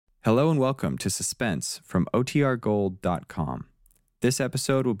Hello and welcome to Suspense from OTRGold.com. This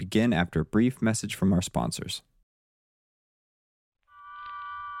episode will begin after a brief message from our sponsors.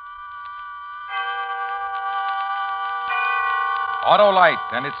 Autolite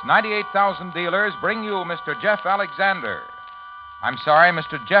and its 98,000 dealers bring you Mr. Jeff Alexander. I'm sorry,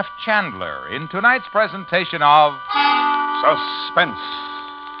 Mr. Jeff Chandler, in tonight's presentation of Suspense.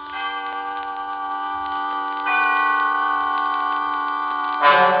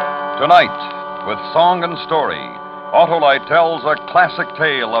 Tonight, with song and story, Autolite tells a classic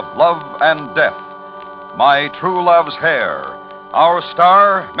tale of love and death. My True Love's Hair. Our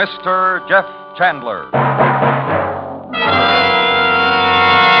star, Mr. Jeff Chandler.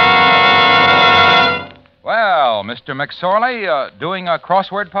 Well, Mr. McSorley, doing a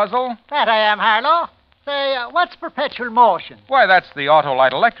crossword puzzle? That I am, Harlow. Say, what's perpetual motion? Why, that's the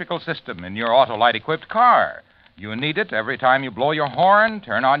Autolite electrical system in your Autolite-equipped car. You need it every time you blow your horn,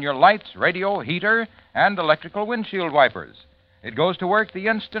 turn on your lights, radio, heater, and electrical windshield wipers. It goes to work the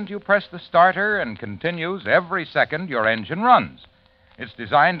instant you press the starter and continues every second your engine runs. It's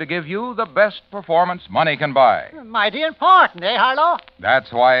designed to give you the best performance money can buy. Mighty important, eh, Harlow?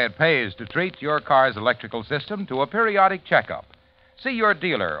 That's why it pays to treat your car's electrical system to a periodic checkup. See your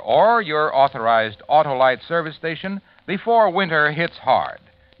dealer or your authorized Autolite service station before winter hits hard.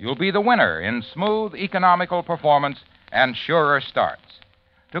 You'll be the winner in smooth, economical performance and surer starts.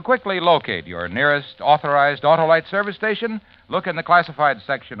 To quickly locate your nearest authorized Autolite service station, look in the classified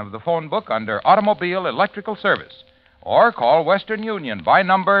section of the phone book under Automobile Electrical Service, or call Western Union by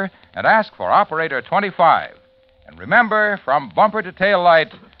number and ask for Operator 25. And remember, from bumper to tail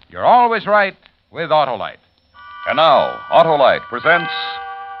light, you're always right with Autolite. And now, Autolite presents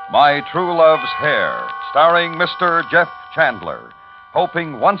My True Love's Hair, starring Mr. Jeff Chandler,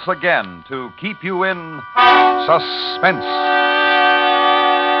 hoping once again to keep you in suspense.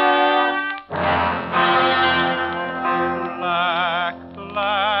 Black,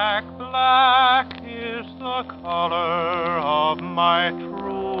 black, black is the color of my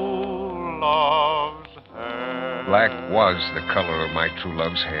true love's hair. Black was the color of my true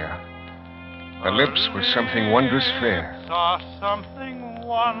love's hair. Her lips were something wondrous fair. Lips are something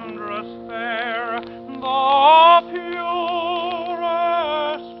wondrous fair. The purest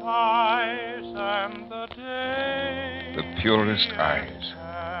eyes and the daintiest The purest eyes,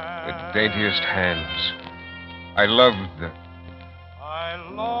 the daintiest hands. I loved the... I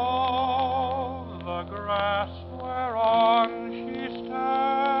love the grass whereon she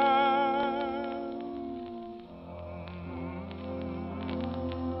stands.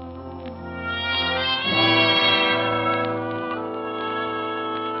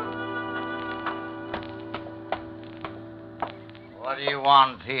 What do you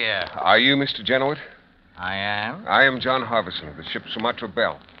want here? Are you Mr. Genoit? I am. I am John Harbison of the ship Sumatra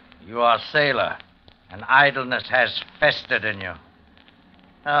Belle. You are a sailor, and idleness has festered in you.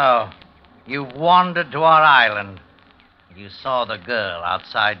 Oh, you wandered to our island. You saw the girl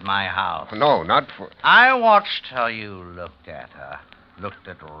outside my house. No, not for... I watched how you looked at her. Looked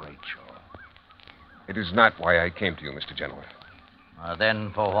at Rachel. It is not why I came to you, Mr. Genoit.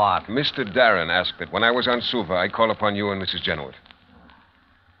 Then for what? Mr. Darren asked that when I was on Suva, I call upon you and Mrs. Genoit.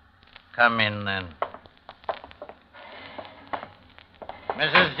 Come in, then.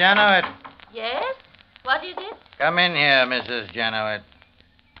 Mrs. Genoit. Yes? What is it? Come in here, Mrs. Genoit.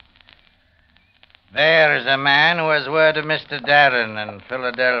 There is a man who has word of Mr. Darren in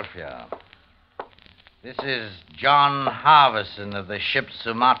Philadelphia. This is John Harbison of the ship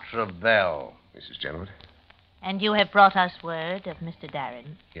Sumatra Belle. Mrs. Genoit? And you have brought us word of Mr.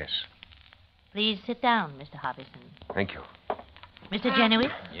 Darren. Yes. Please sit down, Mr. Harbison. Thank you. Mr.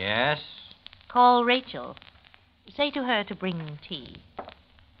 Genuit, Yes? call Rachel. Say to her to bring tea.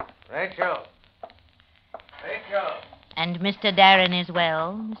 Rachel. Rachel. And Mr. Darren is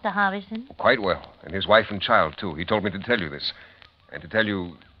well, Mr. Harbison? Quite well. And his wife and child, too. He told me to tell you this. And to tell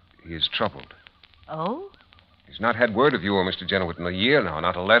you he is troubled. Oh? He's not had word of you or Mr. Genoit in a year now.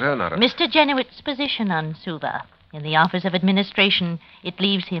 Not a letter, not a... Mr. Genuit's position on Suva. In the Office of Administration, it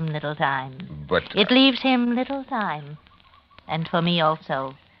leaves him little time. But... It leaves him little time. And for me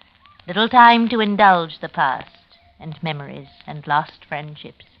also. Little time to indulge the past and memories and lost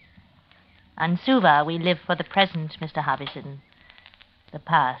friendships. On Suva, we live for the present, Mr. Harbison. The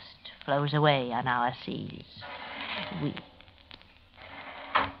past flows away on our seas.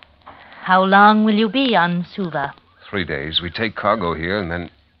 How long will you be on Suva? 3 days. We take cargo here and then...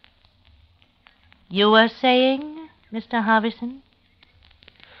 You were saying, Mr. Harbison?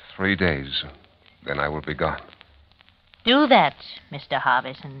 3 days. Then I will be gone. Do that, Mr.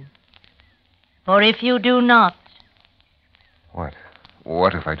 Harbison. For if you do not... What?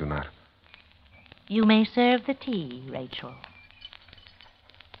 What if I do not? You may serve the tea, Rachel.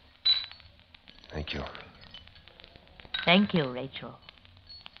 Thank you. Thank you, Rachel.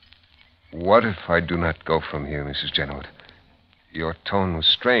 What if I do not go from here, Mrs. Genowitt? Your tone was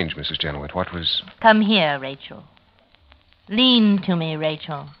strange, Mrs. Genowitt. What was... Come here, Rachel. Lean to me,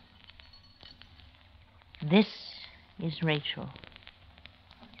 Rachel. This is Rachel.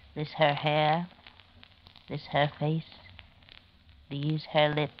 This her hair. This her face. These her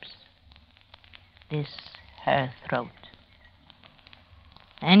lips. This her throat.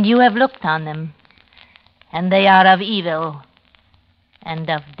 And you have looked on them, and they are of evil and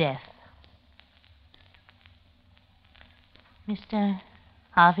of death. Mr.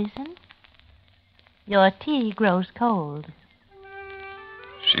 Harvison, your tea grows cold.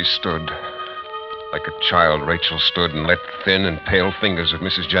 She stood. Like a child, Rachel stood and let thin and pale fingers of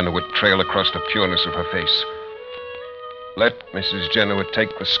Mrs. Genowitt trail across the pureness of her face. Let Mrs. Genowitt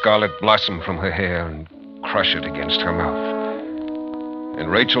take the scarlet blossom from her hair and crush it against her mouth.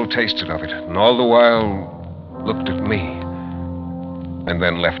 And Rachel tasted of it, and all the while looked at me, and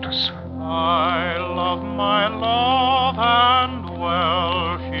then left us. I love my love, and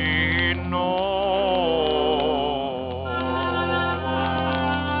well she knows.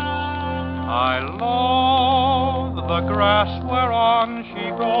 I love the grass whereon she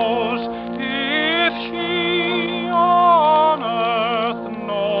grows. If she on earth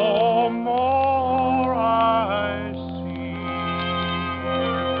no more I see,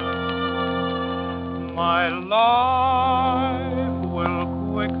 my life will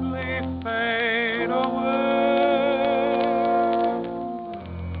quickly fade away.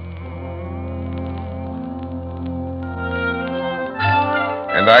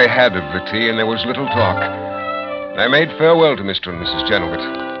 And I had of the tea, and there was little talk. I made farewell to Mr. and Mrs. Genowitt.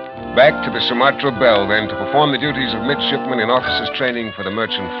 Back to the Sumatra Belle, then, to perform the duties of midshipman in officers' training for the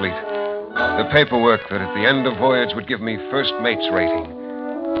merchant fleet. The paperwork that at the end of voyage would give me first mate's rating.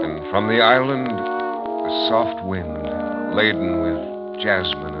 And from the island, a soft wind laden with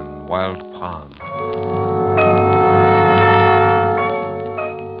jasmine and wild palm.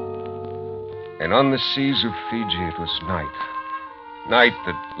 And on the seas of Fiji it was night. Night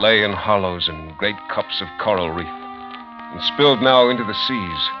that lay in hollows and great cups of coral reef, and spilled now into the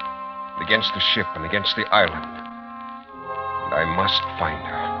seas, against the ship and against the island. And I must find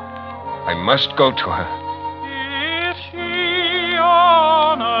her. I must go to her. If she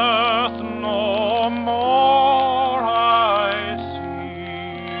on earth no more I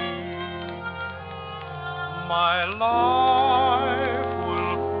see, my life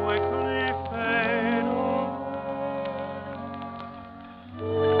will quickly fade away.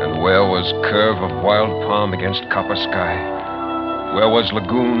 And where was curve of wild palm against copper sky? Where was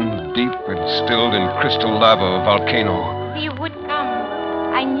lagoon deep and stilled in crystal lava of volcano? You would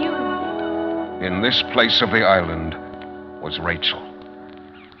come. I knew. In this place of the island was Rachel.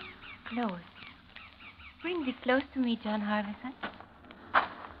 Close. Bring thee close to me, John Harvison.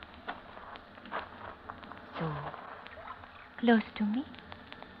 So, close to me,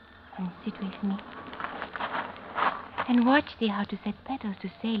 and sit with me. And watch thee how to set petals to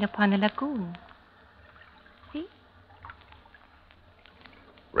sail upon the lagoon. See?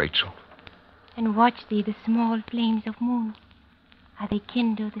 Rachel. And watch thee the small flames of moon, how they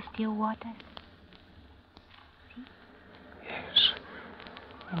kindle the still waters. See? Yes.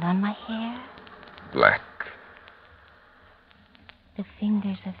 And on my hair, Black. the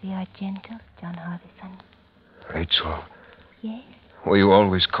fingers of thee are gentle, John Harvison. Rachel. Yes? Were you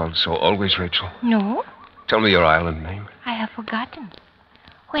always called so? Always Rachel? No, Tell me your island name. I have forgotten.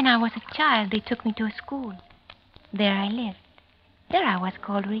 When I was a child, they took me to a school. There I lived. There I was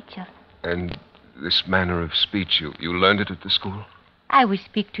called Rachel. And this manner of speech, you learned it at the school? I will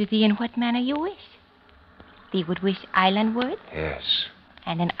speak to thee in what manner you wish. Thee would wish island words Yes.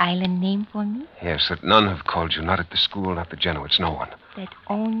 and an island name for me, Yes, that none have called you. Not at the school, not the Genowitts, no one. that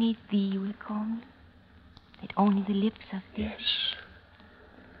only thee will call me, that only the lips of thee. Yes.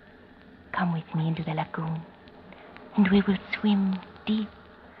 Come with me into the lagoon, and we will swim deep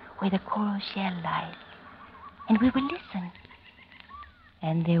where the coral shell lies, and we will listen.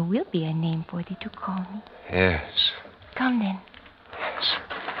 And there will be a name for thee to call me. Yes. Come then. Yes.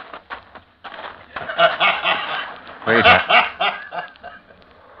 Wait.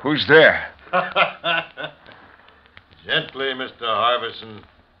 Who's there? Gently, Mr. Harvison,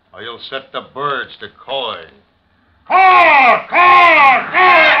 or you'll set the birds to cawing. Caw! Caw!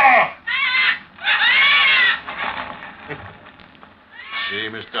 Caw! See,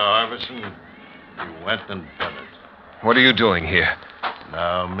 Mr. Harvison, you went and done it. What are you doing here?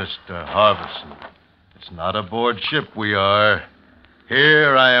 Now, Mr. Harvison, it's not aboard ship we are.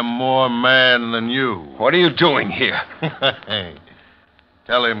 Here I am more man than you. What are you doing here?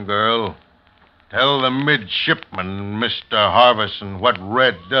 Tell him, girl. Tell the midshipman, Mr. Harbison, what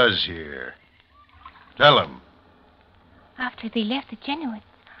Red does here. Tell him. After they left the Jesuits,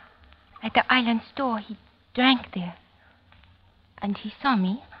 at the island store, he drank there. And he saw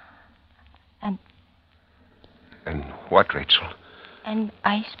me. And what, Rachel? And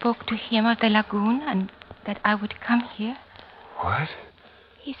I spoke to him of the lagoon and that I would come here. What?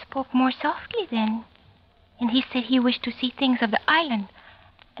 He spoke more softly then. And he said he wished to see things of the island.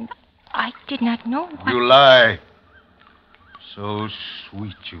 And I did not know what... You lie. So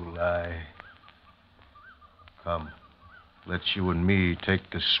sweet you lie. Come. Let you and me take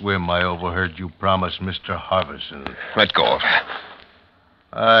the swim I overheard you promise Mr. Harbison. Let go of her.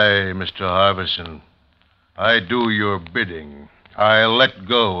 Aye, Mr. Harbison. I do your bidding. I let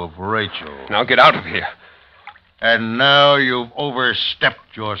go of Rachel. Now get out of here. And now you've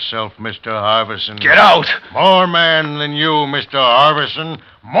overstepped yourself, Mr. Harbison. Get out! More man than you, Mr. Harbison.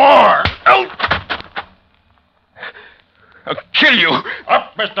 More! Out! I'll kill you.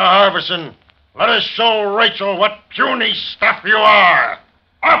 Up, Mr. Harbison. Let us show Rachel what puny stuff you are.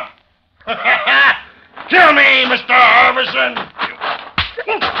 Up! Kill me, Mr. Harbison!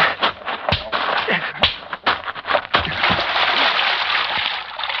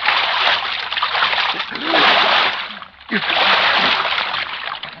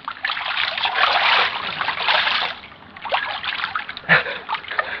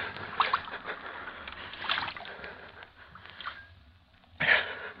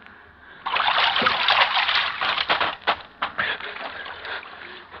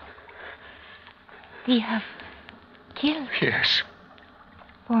 They have killed Yes.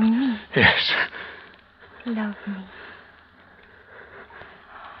 for me. Yes. Love me.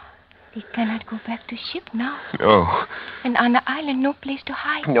 They cannot go back to ship now. No. And on the island, no place to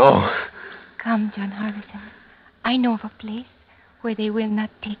hide. No. Come, John Harbison. I know of a place where they will not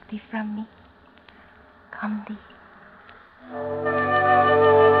take thee from me. Come thee.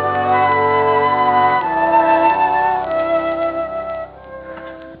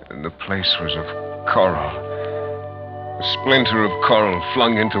 And the place was of coral. A splinter of coral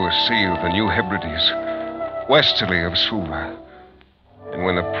flung into a sea of the New Hebrides, westerly of Suva. And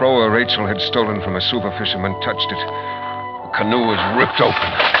when the proa Rachel had stolen from a Suva fisherman touched it, the canoe was ripped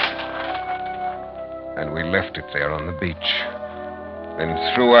open. And we left it there on the beach, then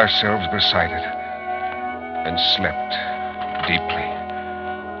threw ourselves beside it and slept deeply.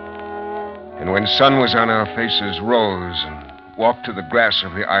 And when sun was on our faces, rose and walked to the grass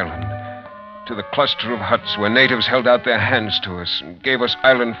of the island, to the cluster of huts where natives held out their hands to us and gave us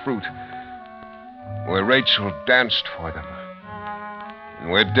island fruit, where Rachel danced for them, and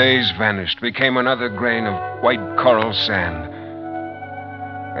where days vanished, became another grain of white coral sand,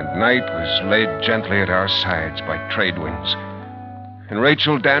 and night was laid gently at our sides by trade winds, and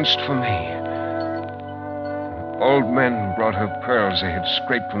Rachel danced for me. Old men brought her pearls they had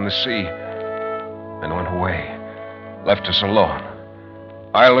scraped from the sea and went away, left us alone.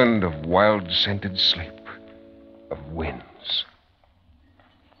 Island of wild scented sleep, of winds.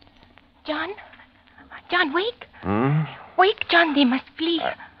 John? John, wake. Hmm? Wake, John, they must flee.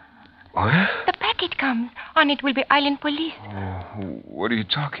 What? The packet comes. On it will be island police. Oh, what are you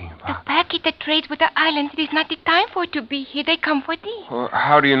talking The about? packet that trades with the islands. It is not the time for it to be here. They come for thee. Well,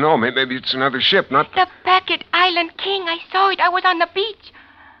 how do you know? Maybe it's another ship, not... The packet, Island King. I saw it. I was on the beach.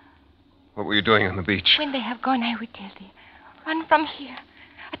 What were you doing on the beach? When they have gone, I will tell thee. Run from here.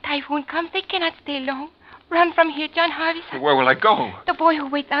 A typhoon comes. They cannot stay long. Run from here, John Harbison. Where will I go? The boy who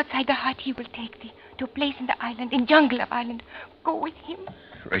waits outside the hut, he will take thee to a place in the island, in jungle of island. Go with him.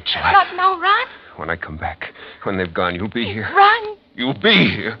 Rachel, Not now, run. when I come back, when they've gone, you'll be here. Run. You'll be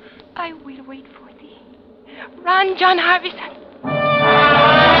here. I will wait for thee. Run, John Harbison.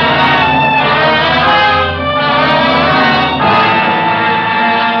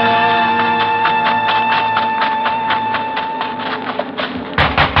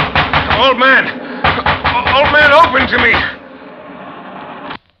 Old man! Old man, open to me!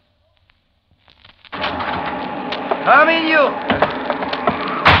 Come in, you.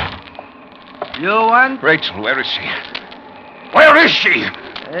 You want? Rachel, where is she? Where is she?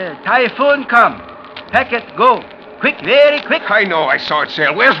 Typhoon come. Packet go. Quick, very quick. I know I saw it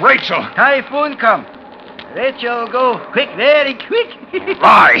sail. Where's Rachel? Typhoon come. Rachel go. Quick, very quick.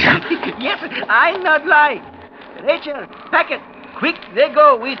 Lie. Yes, I not lie. Rachel, packet. Quick, they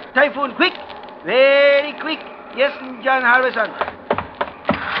go with typhoon. Quick, very quick. Yes, John Harbison.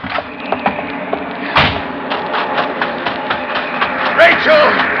 Rachel!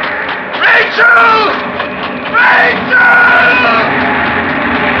 Rachel! Rachel!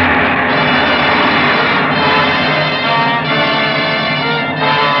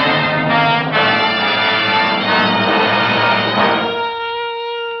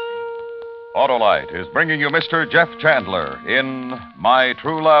 Autolite is bringing you Mr. Jeff Chandler in My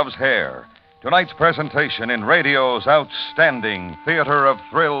True Love's Hair. Tonight's presentation in radio's outstanding theater of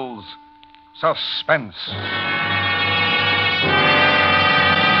thrills, Suspense.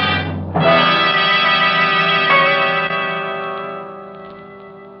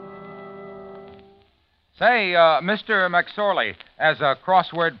 Say, Mr. McSorley, as a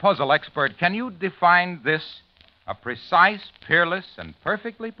crossword puzzle expert, can you define this? A precise, peerless, and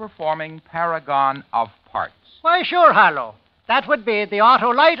perfectly performing paragon of parts. Why, sure, Harlow. That would be the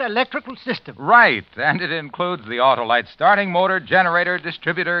Autolite electrical system. Right, and it includes the Autolite starting motor, generator,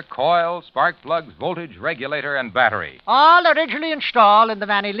 distributor, coil, spark plugs, voltage regulator, and battery. All originally installed in the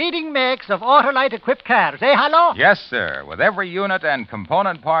many leading makes of Autolite-equipped cars, eh, Harlow? Yes, sir, with every unit and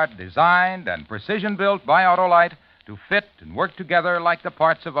component part designed and precision-built by Autolite to fit and work together like the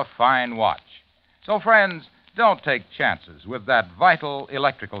parts of a fine watch. So, friends, don't take chances with that vital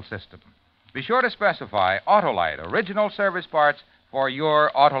electrical system. Be sure to specify Autolite original service parts for your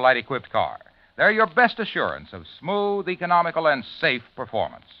Autolite-equipped car. They're your best assurance of smooth, economical, and safe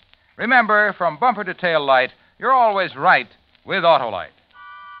performance. Remember, from bumper to tail light, you're always right with Autolite.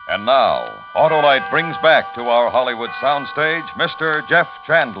 And now, Autolite brings back to our Hollywood soundstage Mr. Jeff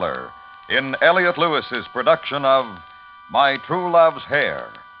Chandler in Elliot Lewis's production of My True Love's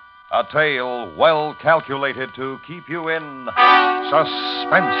Hair, a tale well calculated to keep you in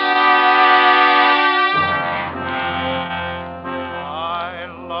suspense. I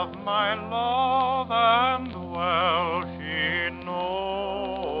love my love, and well she knows.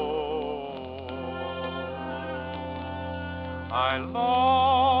 I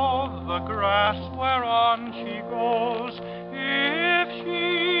love the grass whereon she goes. If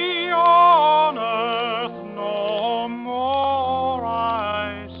she on earth no more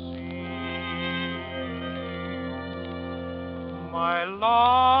I see, my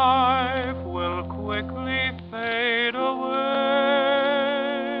life will quickly fade away.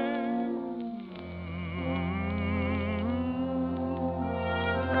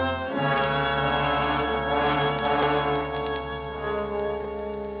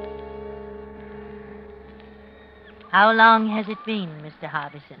 How long has it been, Mr.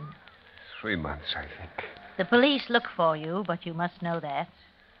 Harbison? 3 months, I think. The police look for you, but you must know that.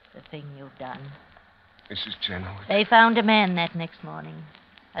 The thing you've done. Mrs. Chenoweth. They found a man that next morning.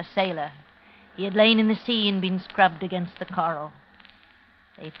 A sailor. He had lain in the sea and been scrubbed against the coral.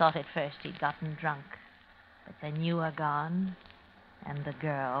 They thought at first he'd gotten drunk. But then you are gone, and the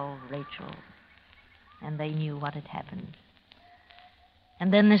girl, Rachel. And they knew what had happened.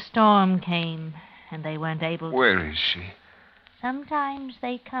 And then the storm came, and they weren't able to... Where is she? Sometimes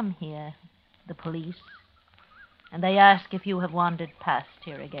they come here, the police, and they ask if you have wandered past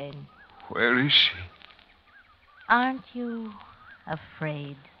here again. Where is she? Aren't you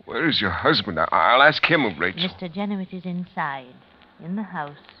afraid? Where is your husband? I'll ask him of Rachel. Mr. Genuit is inside, in the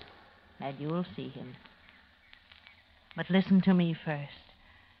house, and you will see him. But listen to me first.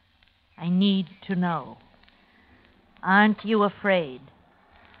 I need to know. Aren't you afraid?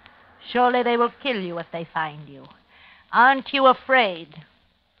 Surely they will kill you if they find you. Aren't you afraid?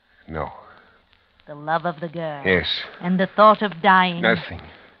 No. The love of the girl. Yes. And the thought of dying. Nothing.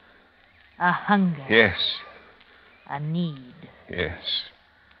 A hunger. Yes. A need. Yes.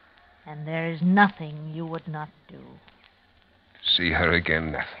 And there is nothing you would not do. See her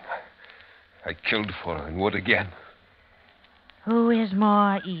again, nothing. I killed for her and would again. Who is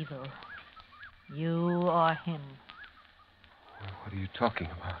more evil? You or him? What are you talking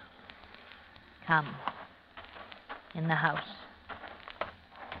about? Come. In the house.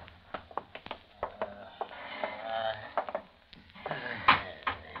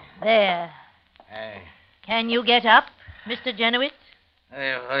 There. Hey. Can you get up, Mr. Genuit?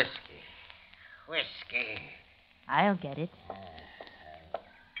 Whiskey. Whiskey. I'll get it.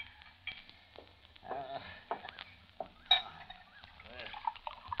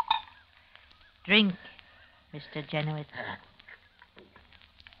 Drink, Mr. Genuit.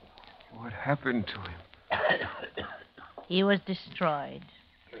 What happened to him? He was destroyed.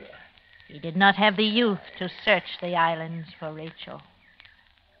 He did not have the youth to search the islands for Rachel.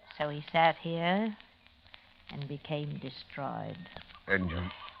 So he sat here and became destroyed. And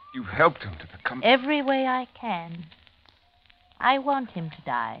you helped him to become... Every way I can. I want him to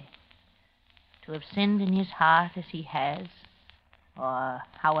die. To have sinned in his heart as he has, or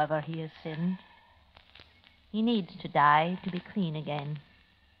however he has sinned. He needs to die to be clean again.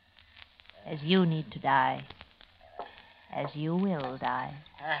 As you need to die. As you will die.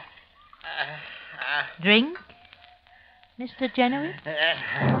 Drink, Mr. Genuit?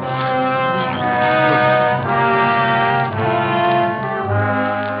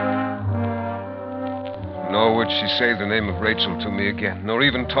 she say the name of Rachel to me again, nor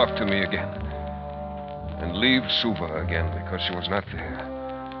even talk to me again. And leave Suva again because she was not there.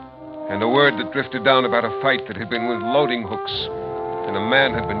 And a word that drifted down about a fight that had been with loading hooks, and a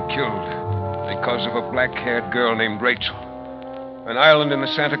man had been killed because of a black-haired girl named Rachel. An island in the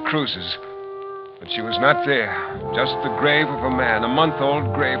Santa Cruzes. But she was not there. Just the grave of a man, a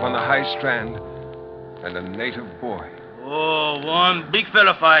month-old grave on the high strand, and a native boy. Oh, one big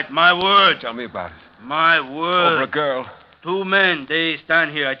fella fight, my word. Tell me about it. My word. Over a girl. 2 men, they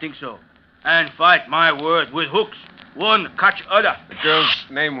stand here, I think so. And fight, my word, with hooks. One catch other. The girl's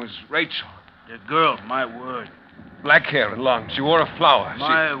name was Rachel. The girl, my word. Black hair and long. She wore a flower.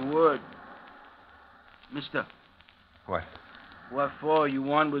 My word. Mister. What? What for you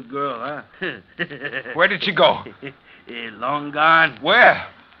won with girl, huh? Where did she go? Long gone. Where?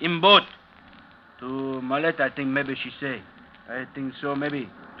 In boat. To Maleta, I think maybe she say. I think so, maybe.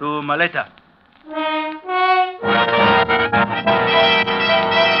 To Maleta.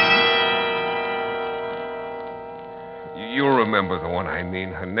 You remember the one I mean.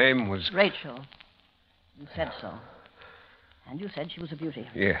 Her name was... Rachel. You said so. And you said she was a beauty.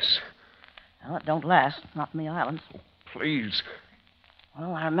 Yes. Well, it don't last. Not in the islands. Oh, please.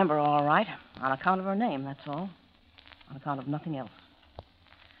 Well, I remember her all right. On account of her name, that's all. On account of nothing else.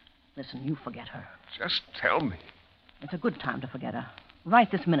 Listen, you forget her. Just tell me. It's a good time to forget her. Right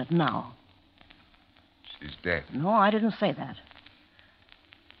this minute, now. She's dead. No, I didn't say that.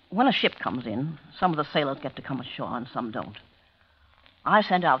 When a ship comes in, some of the sailors get to come ashore and some don't. I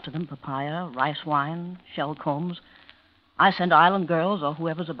send out to them papaya, rice wine, shell combs. I send island girls or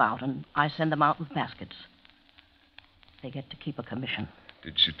whoever's about, and I send them out with baskets. They get to keep a commission.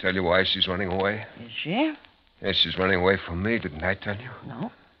 Did she tell you why she's running away? Is she? Yes, she's running away from me. Didn't I tell you?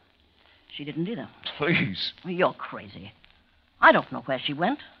 No. She didn't either. Please. Well, you're crazy. I don't know where she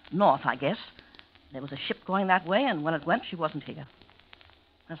went. North, I guess. There was a ship going that way, and when it went, she wasn't here.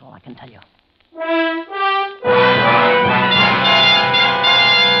 That's all I can tell you.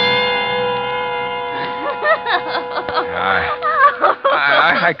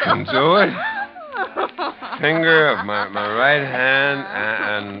 I can do it. Finger of my right hand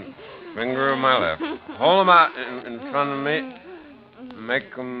and finger of my left. Hold them out in front of me.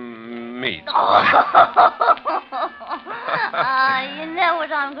 Make them meet. You know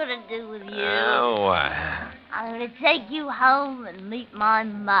what I'm going to do with you? What? I'm going to take you home and meet my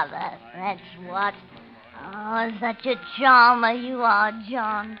mother. That's what. Oh, such a charmer you are,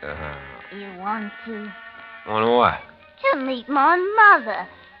 John. You want to? Want to what? To meet my mother.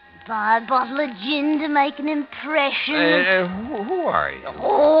 Buy a bottle of gin to make an impression. Who are you?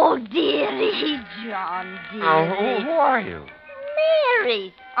 Oh, dearie, John, dearie. Who are you?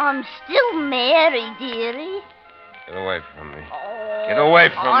 Mary. I'm still Mary, dearie. Get away from me. Get away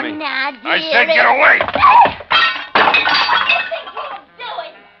from me. Now, dearie. I said get away. What do you think you're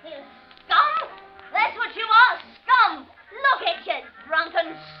doing, you scum? That's what you are, scum. Look at you,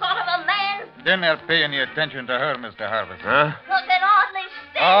 drunken sort of a man. Didn't help pay any attention to her, Mr. Harvison. Huh? Look at hardly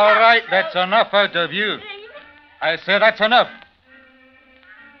stand All up, right, so that's enough out of you. I said that's enough.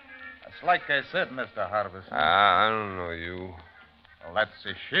 That's like I said, Mr. Harvison. I don't know you. Well, that's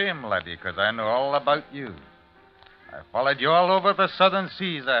a shame, laddie, because I know all about you. I followed you all over the southern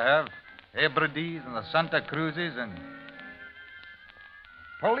seas, I have. Hebrides and the Santa Cruzes and...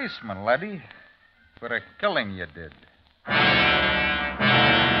 Policeman, laddie, for a killing you did.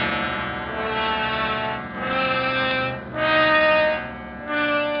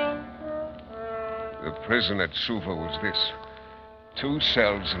 The prison at Suva was this. 2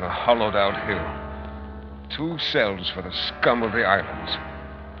 cells in a hollowed-out hill. 2 cells for the scum of the islands.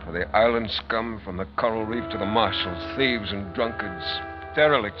 For the island scum from the coral reef to the marshals, thieves and drunkards,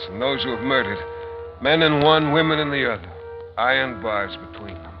 derelicts and those who have murdered. Men in one, women in the other. Iron bars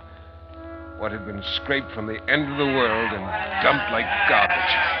between them. What had been scraped from the end of the world and dumped like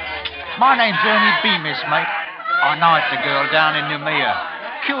garbage. My name's Ernie Bemis, mate. I knifed a girl down in Noumea.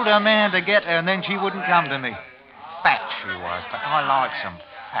 Killed her man to get her, and then she wouldn't come to me. Fat she was, but I like some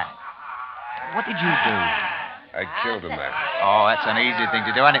fat. What did you do? I killed a man. Oh, that's an easy thing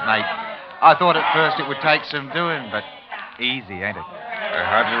to do, ain't it, mate? I thought at first it would take some doing, but easy, ain't it? I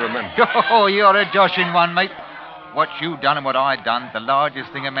hardly remember. Oh, you're a joshing one, mate. What you done and what I done, the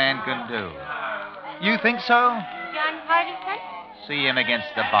largest thing a man can do. You think so? John Hardison? See him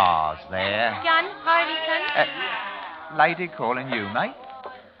against the bars there. John Hardison? Lady calling you, mate.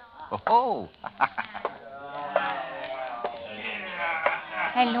 Oh.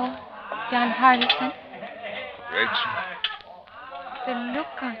 Hello, John Hardison. Rachel. The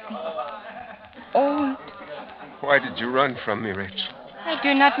look of me. Old. Why did you run from me, Rachel? I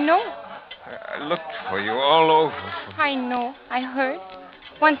do not know. I looked for you all over. I know. I heard.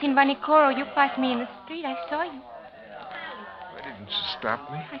 Once in Vanikoro, you passed me in the street. I saw you. Why didn't you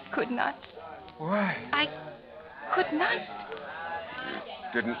stop me? I could not. Why? I could not.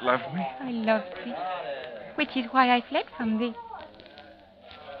 You didn't love me? I loved thee, which is why I fled from thee.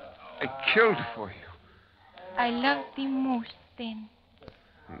 I killed for you. I loved thee most then.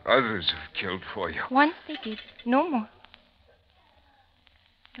 And others have killed for you. Once they did. No more.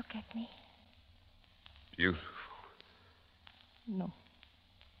 Look at me. Beautiful. No.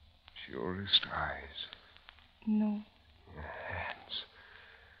 Purest eyes. No. Your hands.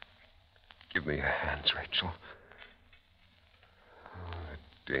 Give me your hands, Rachel. Oh,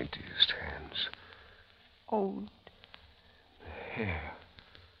 the daintiest hands. Old. The hair.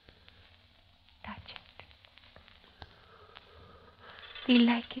 Touch it. Do you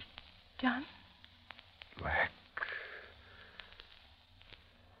like it, John? Black.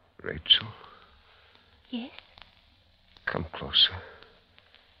 Rachel. Yes? Come closer.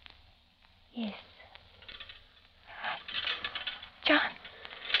 Yes. John.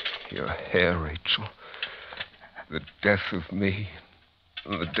 Your hair, Rachel. The death of me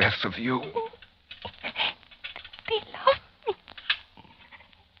and the death of you. They love me.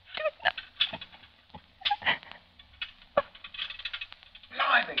 Do not.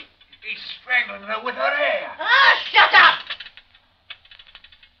 Blimey, he's strangling her with her hair. Ah, shut up!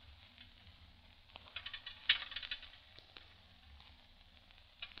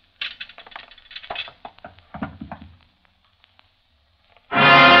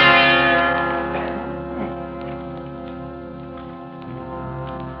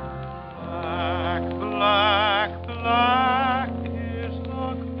 Black, black is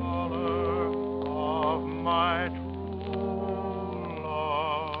the color of my true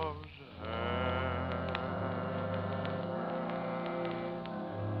love's hair.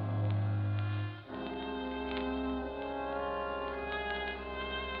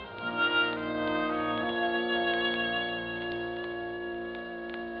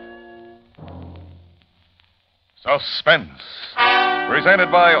 Suspense.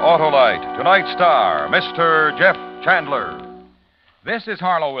 Presented by Autolite. Tonight's star, Mr. Jeff Chandler. This is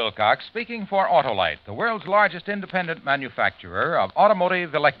Harlow Wilcox speaking for Autolite, the world's largest independent manufacturer of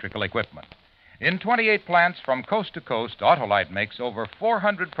automotive electrical equipment. In 28 plants from coast to coast, Autolite makes over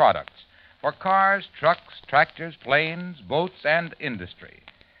 400 products for cars, trucks, tractors, planes, boats, and industry.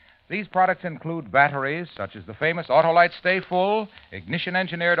 These products include batteries such as the famous Autolite Stay Full,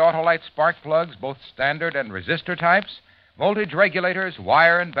 ignition-engineered Autolite spark plugs, both standard and resistor types, voltage regulators,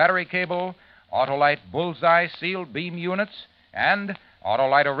 wire and battery cable, Autolite Bullseye sealed beam units, and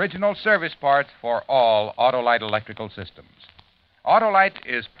Autolite original service parts for all Autolite electrical systems. Autolite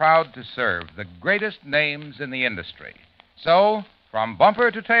is proud to serve the greatest names in the industry. So, from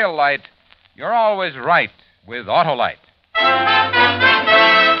bumper to tail light, you're always right with Autolite.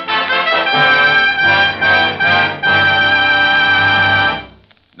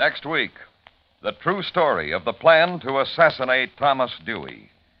 Next week, the true story of the plan to assassinate Thomas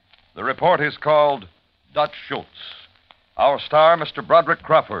Dewey. The report is called Dutch Schultz. Our star, Mr. Broderick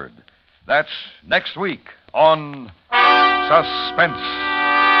Crawford. That's next week on Suspense.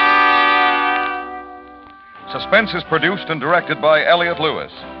 Suspense is produced and directed by Elliot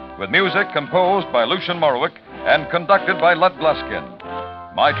Lewis, with music composed by Lucian Morowick and conducted by Lud Gluskin.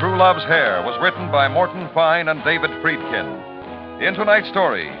 My True Love's Hair was written by Morton Fine and David Friedkin. In tonight's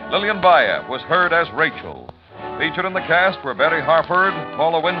story, Lillian Baya was heard as Rachel. Featured in the cast were Barry Harford,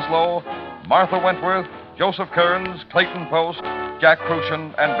 Paula Winslow, Martha Wentworth, Joseph Kearns, Clayton Post, Jack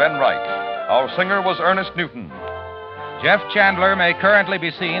Crucian, and Ben Wright. Our singer was Ernest Newton. Jeff Chandler may currently be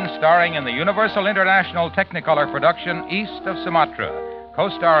seen starring in the Universal International Technicolor production East of Sumatra,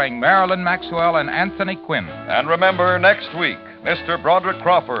 co-starring Marilyn Maxwell and Anthony Quinn. And remember, next week, Mr. Broderick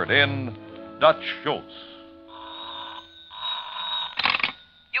Crawford in Dutch Schultz.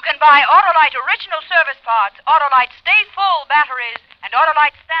 You can buy Autolite original service parts, Autolite Stay Full batteries, and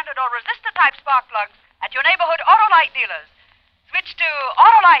Autolite standard or resistor type spark plugs at your neighborhood Autolite dealers. Switch to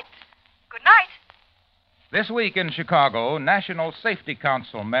Autolite. Good night. This week in Chicago, National Safety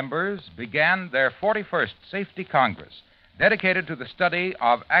Council members began their 41st Safety Congress, dedicated to the study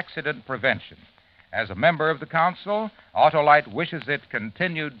of accident prevention. As a member of the council, Autolite wishes it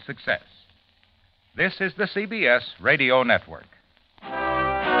continued success. This is the CBS Radio Network.